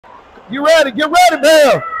Get ready,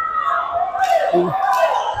 man.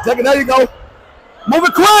 Take it, there you go. Move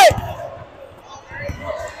it quick.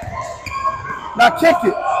 Now kick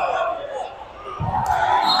it.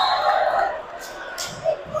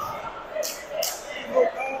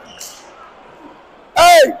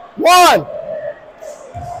 Hey, 1.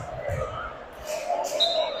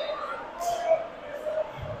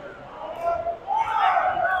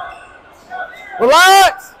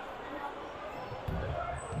 Relax.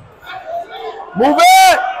 Move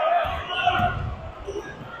it.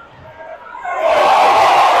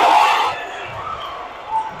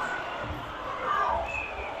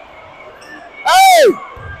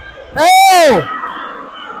 Hey!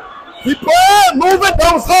 Keep playing, move it,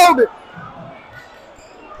 don't hold it.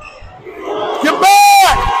 Get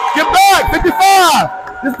back,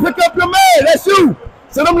 55. Just pick up your man, that's you.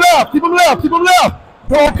 Send him left, keep him left.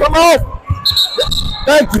 Don't come off.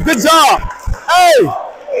 Thank you, good job. Hey!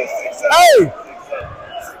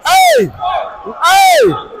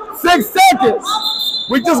 6 seconds.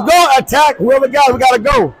 We just go attack whoever got it, we gotta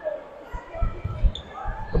go.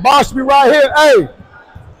 The ball should be right here, hey,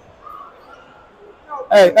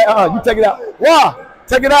 you take it out. Wow,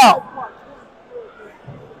 take it out.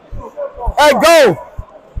 Hey, go.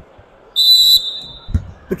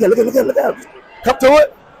 Look at it. Come to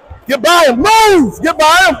it. Get by him. Move. Get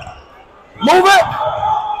by him. Move it.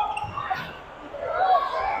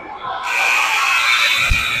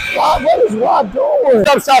 What is Rod doing?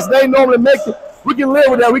 Some shots they normally make it. We can live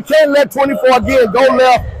with that. We can't let 24 again go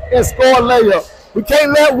left and score a layup. We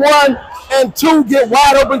can't let 1 and 2 get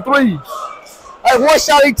wide open threes. Hey, 1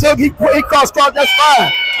 shot he took, he crossed, that's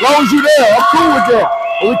fine. As long as you there, I'm cool with that.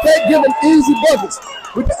 But we can't give him easy buckets.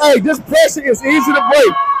 Hey, this pressure is easy to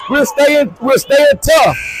break. We're staying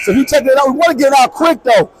tough. So if you take it out, we want to get it out quick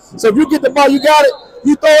though. So if you get the ball, you got it,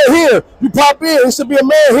 you throw it here, you pop in, it should be a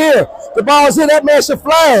man here. The ball's here, that man should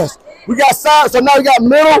flash. We got side, so now you got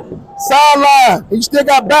middle, sideline, and you still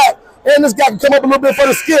got back. And this guy can come up a little bit for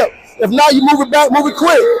the skip. If not, you move it back, move it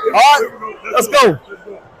quick. All right, let's go.